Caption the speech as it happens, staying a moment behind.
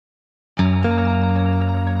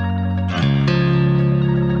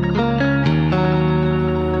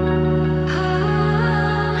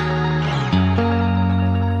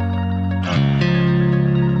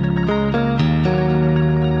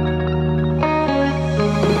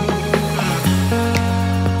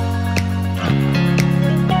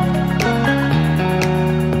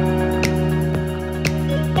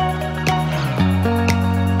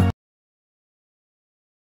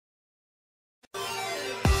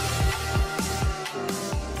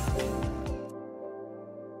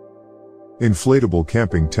Inflatable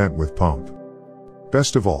camping tent with pump.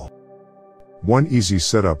 Best of all. One easy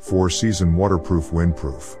setup, 4-season waterproof,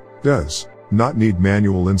 windproof. Does not need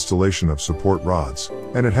manual installation of support rods,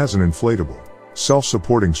 and it has an inflatable,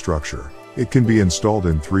 self-supporting structure. It can be installed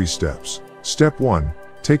in 3 steps. Step 1.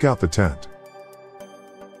 Take out the tent.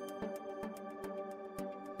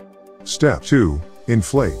 Step 2.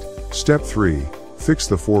 Inflate. Step 3. Fix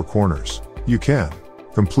the 4 corners. You can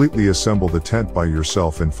completely assemble the tent by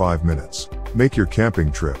yourself in 5 minutes. Make your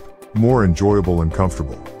camping trip more enjoyable and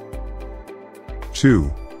comfortable.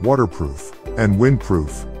 2. Waterproof and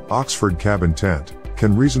windproof. Oxford cabin tent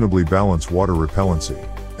can reasonably balance water repellency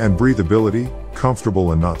and breathability,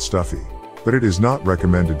 comfortable and not stuffy. But it is not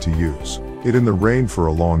recommended to use it in the rain for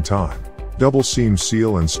a long time. Double seam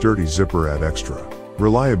seal and sturdy zipper add extra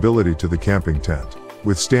reliability to the camping tent.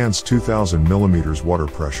 Withstands 2000 mm water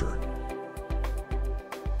pressure.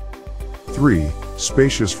 3.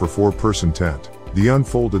 Spacious for 4-person tent. The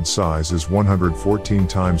unfolded size is 114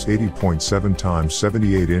 x 80.7 x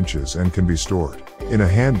 78 inches and can be stored in a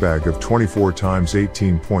handbag of 24 x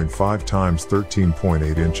 18.5 x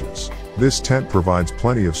 13.8 inches. This tent provides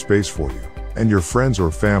plenty of space for you and your friends or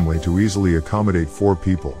family to easily accommodate 4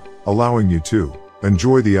 people, allowing you to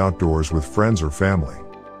enjoy the outdoors with friends or family.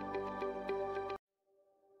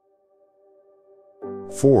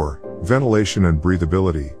 4. Ventilation and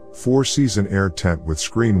breathability. 4-season air tent with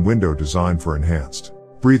screen window designed for enhanced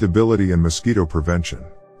breathability and mosquito prevention.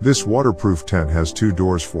 This waterproof tent has 2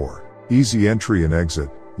 doors for easy entry and exit,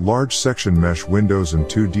 large section mesh windows and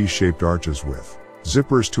 2 D-shaped arches with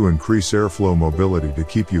zippers to increase airflow mobility to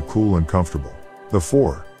keep you cool and comfortable. The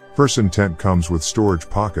 4-person tent comes with storage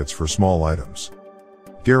pockets for small items.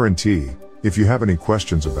 Guarantee. If you have any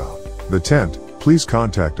questions about the tent, please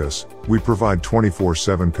contact us. We provide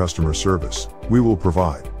 24/7 customer service. We will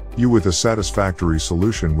provide you with a satisfactory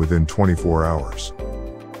solution within 24 hours.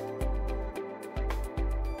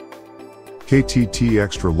 KTT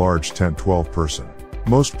Extra Large Tent 12-person.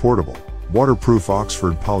 Most portable. Waterproof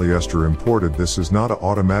Oxford polyester imported. This is not an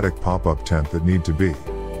automatic pop-up tent that need to be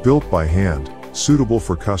built by hand, suitable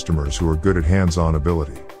for customers who are good at hands-on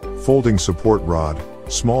ability. Folding support rod,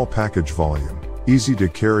 small package volume, easy to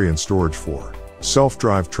carry and storage for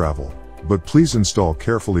self-drive travel, but please install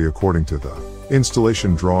carefully according to the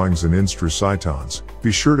installation drawings and instructions.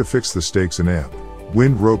 Be sure to fix the stakes and amp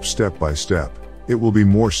wind rope step by step. It will be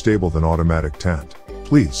more stable than automatic tent.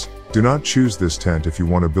 Please do not choose this tent if you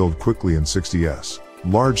want to build quickly in 60s.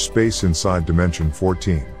 Large space inside, dimension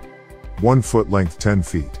 14. 1 foot length 10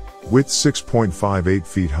 feet. Width 6.58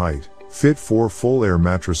 feet height. Fit 4 full air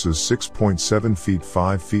mattresses 6.7 feet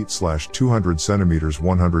 5 feet / 200 centimeters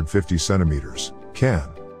 150 centimeters. Can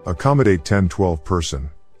accommodate 10-12 person.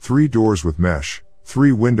 3 doors with mesh.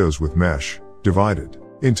 3 windows with mesh. Divided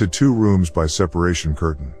into 2 rooms by separation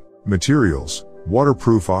curtain. Materials: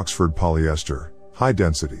 waterproof Oxford polyester. High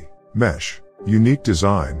density mesh. Unique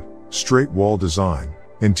design. Straight wall design.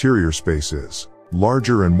 Interior space is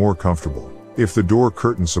larger and more comfortable. If the door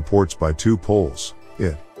curtain supports by 2 poles,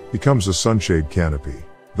 it becomes a sunshade canopy.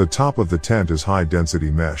 The top of the tent is high density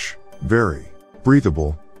mesh. Very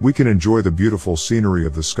breathable. We can enjoy the beautiful scenery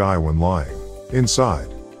of the sky when lying inside.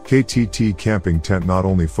 KTT camping tent not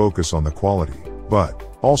only focus on the quality, but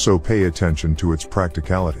also pay attention to its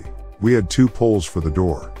practicality. We had 2 poles for the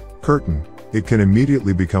door curtain. It can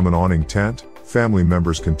immediately become an awning tent. Family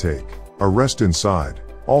members can take a rest inside.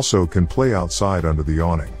 Also can play outside under the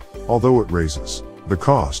awning. Although it raises the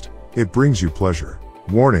cost, it brings you pleasure.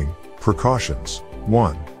 Warning: precautions.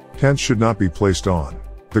 1. Tents should not be placed on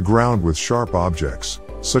the ground with sharp objects,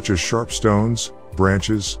 such as sharp stones,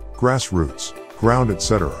 branches, grass roots, ground,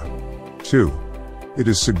 etc. 2. It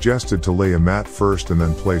is suggested to lay a mat first and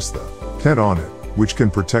then place the tent on it, which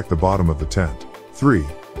can protect the bottom of the tent. 3.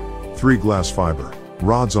 3 glass fiber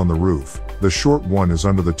rods on the roof. The short one is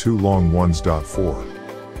under the 2 long ones. 4.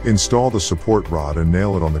 Install the support rod and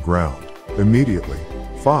nail it on the ground immediately.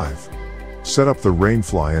 5. Set up the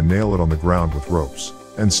rainfly and nail it on the ground with ropes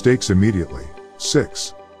and stakes immediately.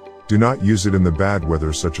 6. Do not use it in the bad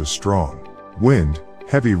weather such as strong wind,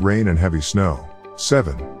 heavy rain and heavy snow.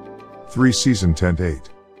 7. 3-season tent. 8.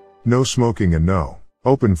 No smoking and no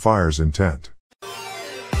open fires in tent.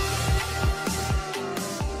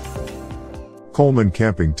 Coleman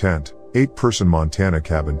camping tent, 8-person Montana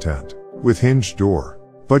cabin tent with hinged door.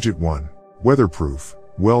 Budget 1. Weatherproof,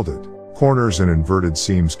 welded corners and inverted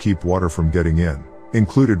seams keep water from getting in.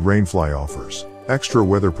 Included rainfly offers extra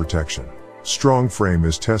weather protection. Strong frame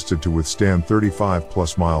is tested to withstand 35+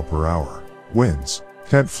 mph winds.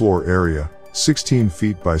 Tent floor area 16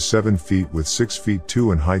 feet by 7 feet with 6 feet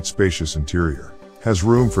 2 in height. Spacious interior. Has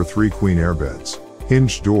room for 3 queen air beds.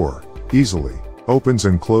 Hinged door. Easily opens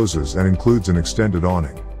and closes and includes an extended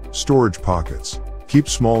awning. Storage pockets. Keep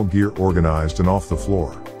small gear organized and off the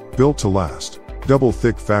floor. Built to last. Double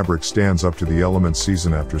thick fabric stands up to the elements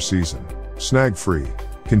season after season. Snag free.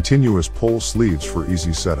 Continuous pole sleeves for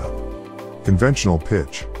easy setup. Conventional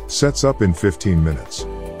pitch. Sets up in 15 minutes.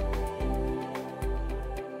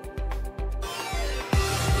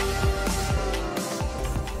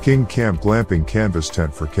 King Camp Glamping Canvas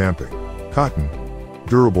Tent for camping. Cotton.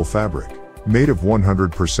 Durable fabric. Made of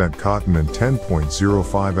 100% cotton and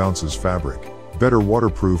 10.05 ounces fabric. Better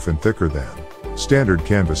waterproof and thicker than standard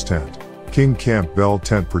canvas tent. King Camp Bell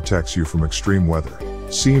Tent protects you from extreme weather.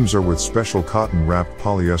 Seams are with special cotton wrapped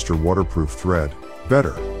polyester waterproof thread.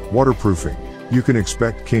 Better waterproofing. You can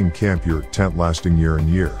expect King Camp Yurt tent lasting year and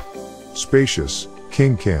year. Spacious.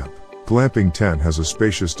 King Camp Glamping Tent has a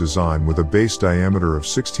spacious design with a base diameter of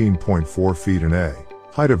 16.4 feet and a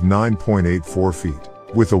height of 9.84 feet,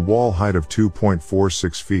 with a wall height of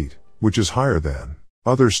 2.46 feet, which is higher than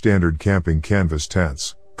other standard camping canvas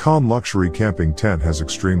tents. Calm Luxury Camping Tent has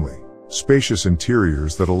extremely spacious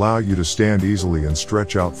interiors that allow you to stand easily and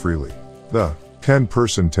stretch out freely. The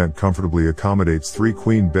 10-person tent comfortably accommodates 3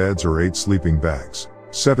 queen beds or 8 sleeping bags.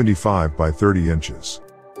 75 by 30 inches.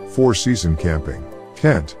 4-season camping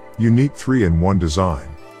tent. Unique 3-in-1 design.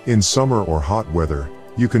 In summer or hot weather,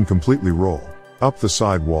 you can completely roll up the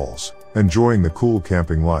side walls, enjoying the cool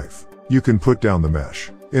camping life. You can put down the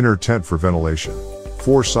mesh inner tent for ventilation.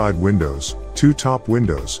 4 side windows, 2 top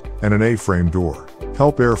windows, and an A-frame door.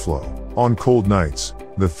 Help airflow. On cold nights,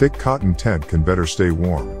 the thick cotton tent can better stay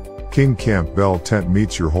warm. King Camp Bell Tent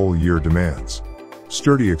meets your whole year demands.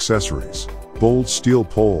 Sturdy accessories. Bold steel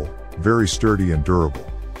pole, very sturdy and durable.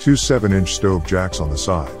 2 7-inch stove jacks on the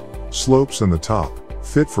side. Slopes in the top,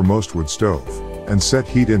 fit for most wood stove, and set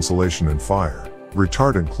heat insulation and fire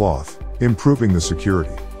retardant cloth, improving the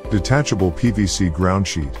security. Detachable PVC ground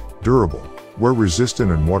sheet, durable, wear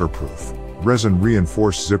resistant and waterproof. Resin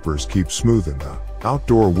reinforced zippers keep smooth in the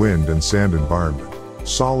outdoor wind and sand environment.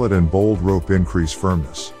 Solid and bold rope increase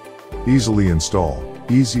firmness. Easily install,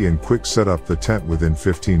 easy and quick setup the tent within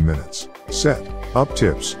 15 minutes. Set up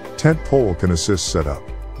tips. Tent pole can assist setup.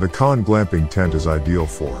 The Con Glamping Tent is ideal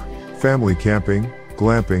for family camping,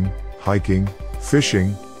 glamping, hiking,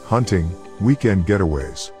 fishing, hunting, weekend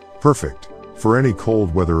getaways. Perfect for any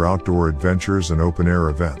cold weather outdoor adventures and open air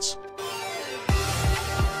events.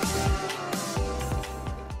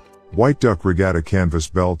 White Duck Regatta Canvas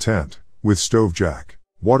Bell Tent with stove jack.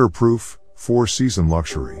 Waterproof, 4-season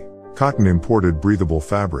luxury. Cotton imported breathable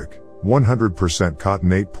fabric, 100% cotton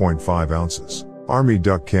 8.5 ounces. Army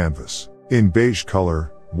Duck Canvas. In beige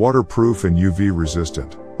color, waterproof and UV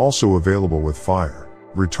resistant. Also available with fire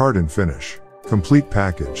retardant finish. Complete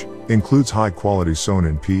package. Includes high quality sewn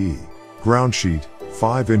in PE. Ground sheet,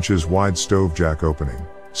 5 inches wide stove jack opening.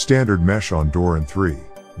 Standard mesh on door and 3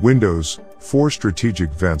 windows, 4 strategic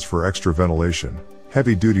vents for extra ventilation.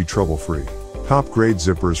 Heavy duty trouble free. Top grade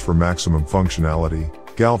zippers for maximum functionality.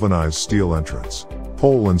 Galvanized steel entrance.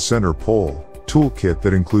 Pole and center pole. Toolkit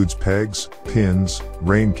that includes pegs, pins,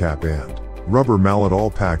 rain cap and rubber mallet, all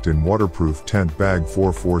packed in waterproof tent bag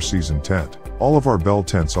for 4-season tent. All of our Bell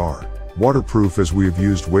tents are waterproof as we have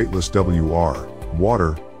used weightless WR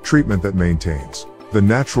water treatment that maintains the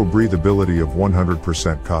natural breathability of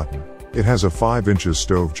 100% cotton. It has a 5 inches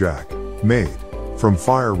stove jack made from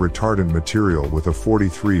fire retardant material with a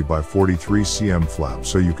 43 by 43 cm flap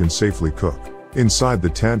so you can safely cook inside the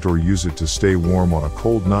tent or use it to stay warm on a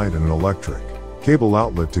cold night, and an electric cable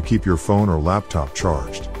outlet to keep your phone or laptop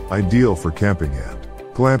charged. Ideal for camping and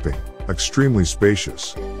glamping. Extremely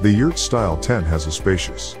spacious. The yurt style tent has a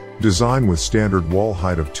spacious design with standard wall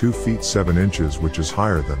height of 2 feet 7 inches, which is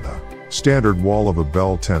higher than the standard wall of a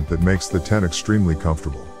Bell tent, that makes the tent extremely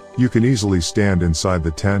comfortable. You can easily stand inside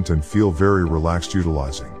the tent and feel very relaxed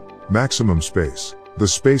utilizing maximum space. The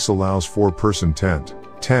space allows 4-person tent,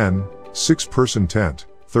 10, 6-person tent,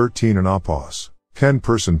 13 and apos,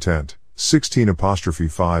 10-person tent,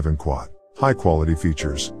 16'5 and quad. High quality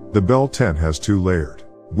features. The Bell tent has 2 layered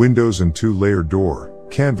windows and 2 layered door,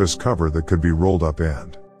 canvas cover that could be rolled up,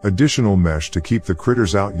 and additional mesh to keep the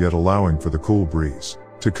critters out yet allowing for the cool breeze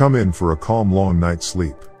to come in for a calm long night's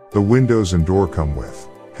sleep. The windows and door come with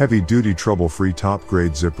heavy-duty trouble-free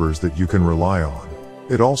top-grade zippers that you can rely on.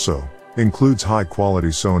 It also includes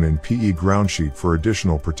high-quality sewn-in PE ground sheet for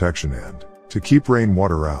additional protection and to keep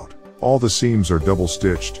rainwater out. All the seams are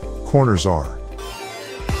double-stitched, corners are.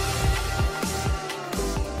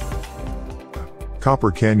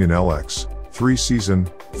 Copper Canyon LX, 3-season,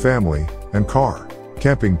 family, and car.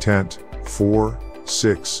 Camping tent, 4,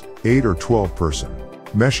 6, 8 or 12 person.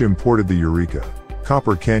 Mesh imported the Eureka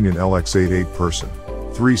Copper Canyon LX8 8-person.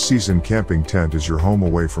 3-season camping tent is your home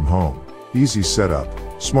away from home. Easy setup,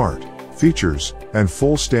 smart features, and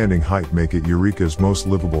full standing height make it Eureka's most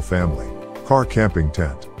livable family car camping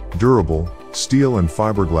tent. Durable, steel and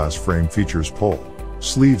fiberglass frame features pole,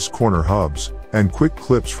 sleeves, corner hubs, and quick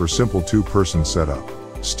clips for simple 2-person setup.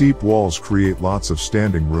 Steep walls create lots of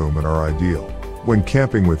standing room and are ideal when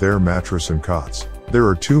camping with air mattress and cots. There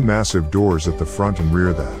are 2 massive doors at the front and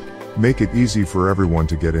rear that make it easy for everyone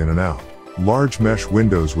to get in and out. Large mesh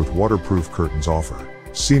windows with waterproof curtains offer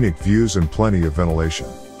scenic views and plenty of ventilation.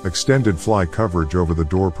 Extended fly coverage over the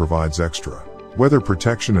door provides extra weather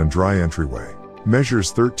protection and dry entryway.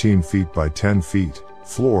 Measures 13 feet by 10 feet,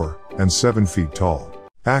 floor, and 7 feet tall.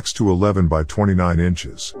 Acts to 11 by 29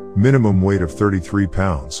 inches. Minimum weight of 33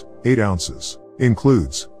 pounds, 8 ounces.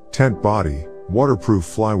 Includes tent body, waterproof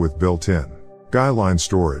fly with built-in guy-line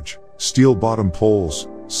storage, steel bottom poles,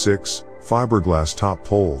 6, fiberglass top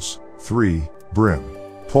poles, 3, brim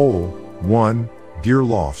pole, 1, gear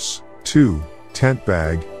lofts, 2, tent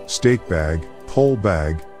bag, stake bag, pole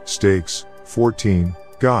bag, stakes, 14,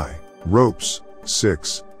 guy, ropes,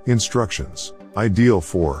 6, instructions. Ideal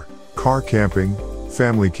for car camping,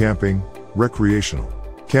 family camping, recreational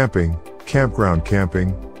camping, campground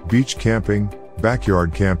camping, beach camping,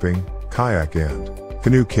 backyard camping, kayak and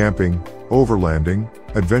canoe camping, overlanding,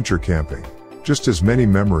 adventure camping. Just as many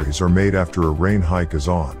memories are made after a rain hike as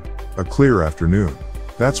on a clear afternoon.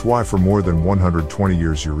 That's why for more than 120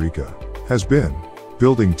 years Eureka has been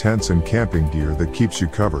building tents and camping gear that keeps you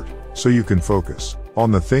covered, so you can focus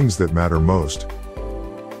on the things that matter most.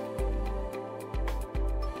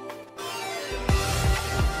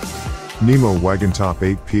 Nemo Wagon Top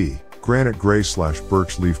 8P, granite gray /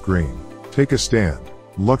 birch leaf green. Take a stand.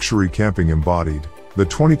 Luxury camping embodied. The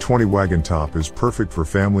 2020 Wagon Top is perfect for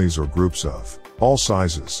families or groups of all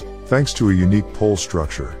sizes. Thanks to a unique pole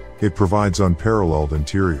structure, it provides unparalleled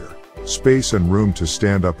interior space and room to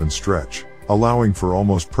stand up and stretch, allowing for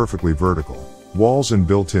almost perfectly vertical walls and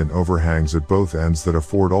built-in overhangs at both ends that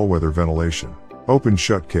afford all-weather ventilation.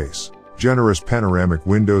 Open-shut case. Generous panoramic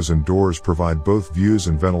windows and doors provide both views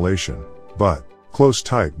and ventilation, but close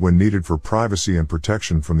tight when needed for privacy and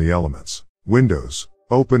protection from the elements. Windows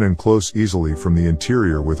open and close easily from the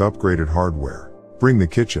interior with upgraded hardware. Bring the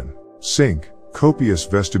kitchen, sink, copious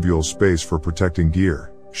vestibule space for protecting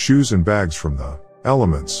gear, shoes and bags from the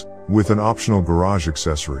elements, with an optional garage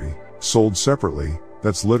accessory, sold separately,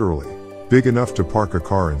 that's literally big enough to park a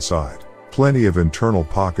car inside. Plenty of internal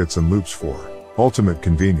pockets and loops for ultimate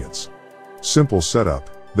convenience. Simple setup,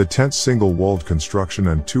 the tent's single-walled construction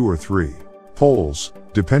and 2 or 3 poles,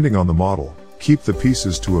 depending on the model, keep the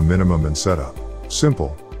pieces to a minimum and setup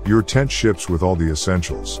simple. Your tent ships with all the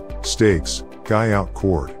essentials: stakes, guy-out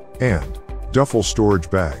cord, and duffel storage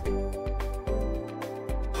bag.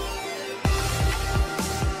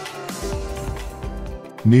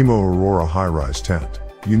 Nemo Aurora High-Rise Tent.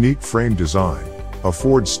 Unique frame design.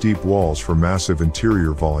 Affords steep walls for massive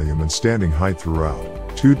interior volume and standing height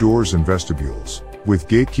throughout. 2 doors and vestibules, with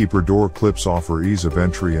gatekeeper door clips offer ease of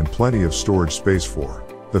entry and plenty of storage space for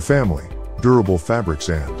the family. Durable fabrics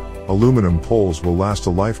and aluminum poles will last a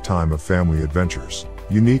lifetime of family adventures.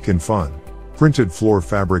 Unique and fun. Printed floor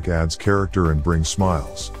fabric adds character and brings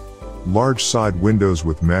smiles. Large side windows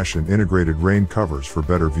with mesh and integrated rain covers for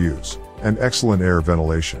better views, and excellent air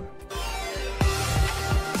ventilation.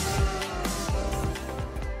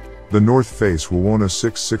 The North Face will own a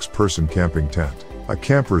 6-person camping tent, a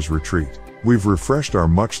camper's retreat. We've refreshed our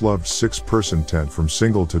much-loved 6-person tent from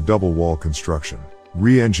single to double wall construction,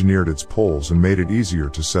 re-engineered its poles and made it easier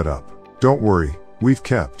to set up. Don't worry, we've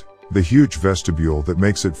kept the huge vestibule that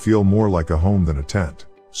makes it feel more like a home than a tent.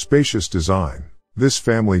 Spacious design. This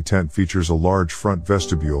family tent features a large front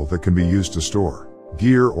vestibule that can be used to store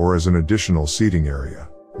gear or as an additional seating area.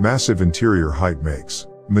 Massive interior height makes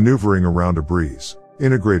maneuvering around a breeze.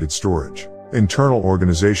 Integrated storage. Internal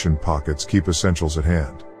organization pockets keep essentials at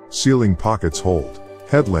hand. Ceiling pockets hold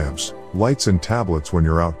headlamps, lights and tablets when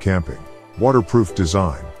you're out camping. Waterproof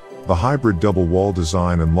design. The hybrid double wall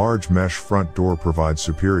design and large mesh front door provide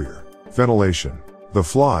superior ventilation. The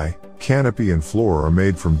fly, canopy and floor are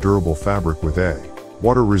made from durable fabric with a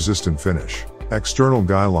water-resistant finish. External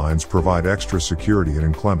guy lines provide extra security in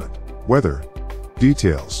inclement weather.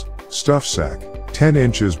 Details. Stuff sack, 10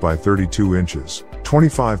 inches by 32 inches,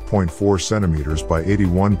 25.4 centimeters by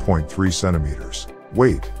 81.3 centimeters.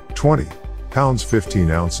 Weight, 20 pounds 15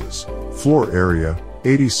 ounces. Floor area,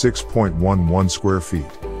 86.11 square feet.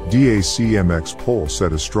 DACMX pole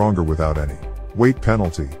set is stronger without any weight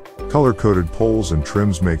penalty. Color-coded poles and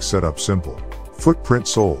trims make setup simple. Footprint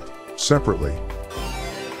sold separately.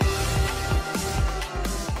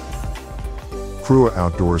 Crua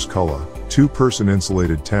Outdoors Color 2-person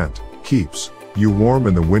insulated tent, keeps you warm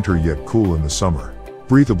in the winter yet cool in the summer.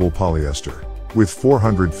 Breathable polyester with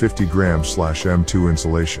 450 grams/m2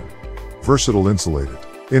 insulation. Versatile insulated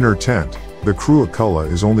inner tent. The Crua Color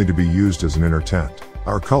is only to be used as an inner tent.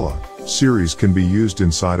 Our Color series can be used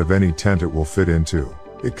inside of any tent it will fit into.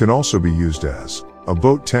 It can also be used as a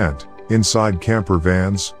boat tent, inside camper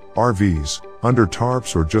vans, RVs, under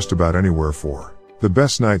tarps, or just about anywhere for the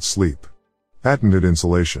best night's sleep. Patented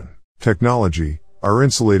insulation technology. Our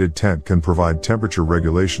insulated tent can provide temperature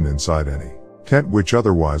regulation inside any tent which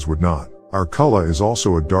otherwise would not. Our Color is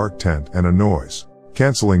also a dark tent and a noise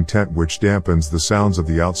canceling tent which dampens the sounds of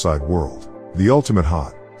the outside world. The ultimate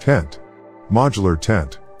hot tent. Modular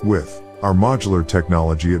tent. With our modular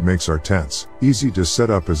technology, it makes our tents easy to set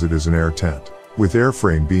up as it is an air tent. With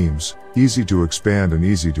airframe beams, easy to expand and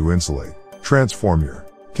easy to insulate. Transform your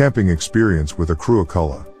camping experience with a Crua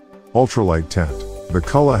Color ultralight tent. The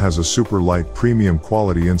Color has a super light premium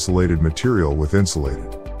quality insulated material with insulated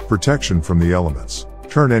protection from the elements.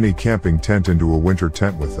 Turn any camping tent into a winter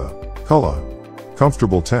tent with a Color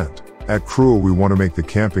comfortable tent. At Crua, we want to make the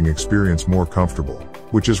camping experience more comfortable,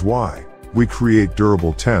 which is why we create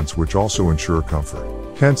durable tents which also ensure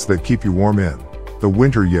comfort. Tents that keep you warm in the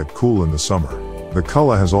winter yet cool in the summer. The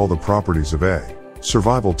Color has all the properties of a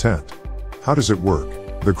survival tent. How does it work?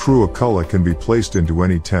 The Crua Color can be placed into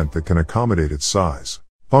any tent that can accommodate its size.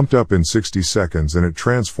 Pumped up in 60 seconds and it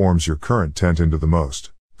transforms your current tent into the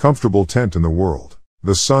most comfortable tent in the world.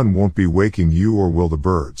 The sun won't be waking you, or will the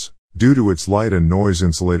birds, due to its light and noise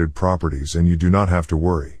insulated properties, and you do not have to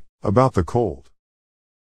worry about the cold.